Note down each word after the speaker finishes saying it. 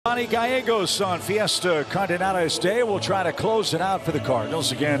Gallegos on Fiesta Cardenadas Day will try to close it out for the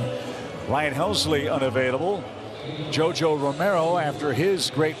Cardinals. Again, Ryan Helsley unavailable. Jojo Romero after his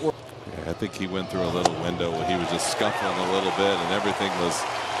great work. Yeah, I think he went through a little window where he was just scuffling a little bit and everything was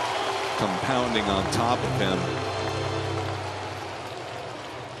compounding on top of him.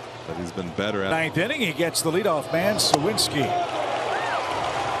 But he's been better at ninth inning. He gets the leadoff man, Sawinski.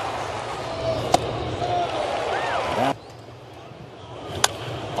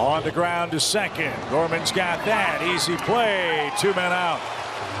 On the ground to second. Gorman's got that. Easy play. 2 men out.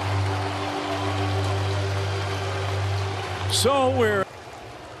 So we're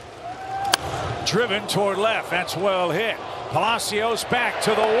driven toward left. That's well hit. Palacios back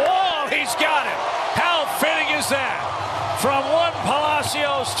to the wall. He's got it. How fitting is that? From one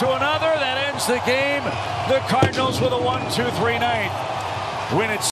Palacios to another, that ends the game. The Cardinals with a 1-2-3 ninth. Win it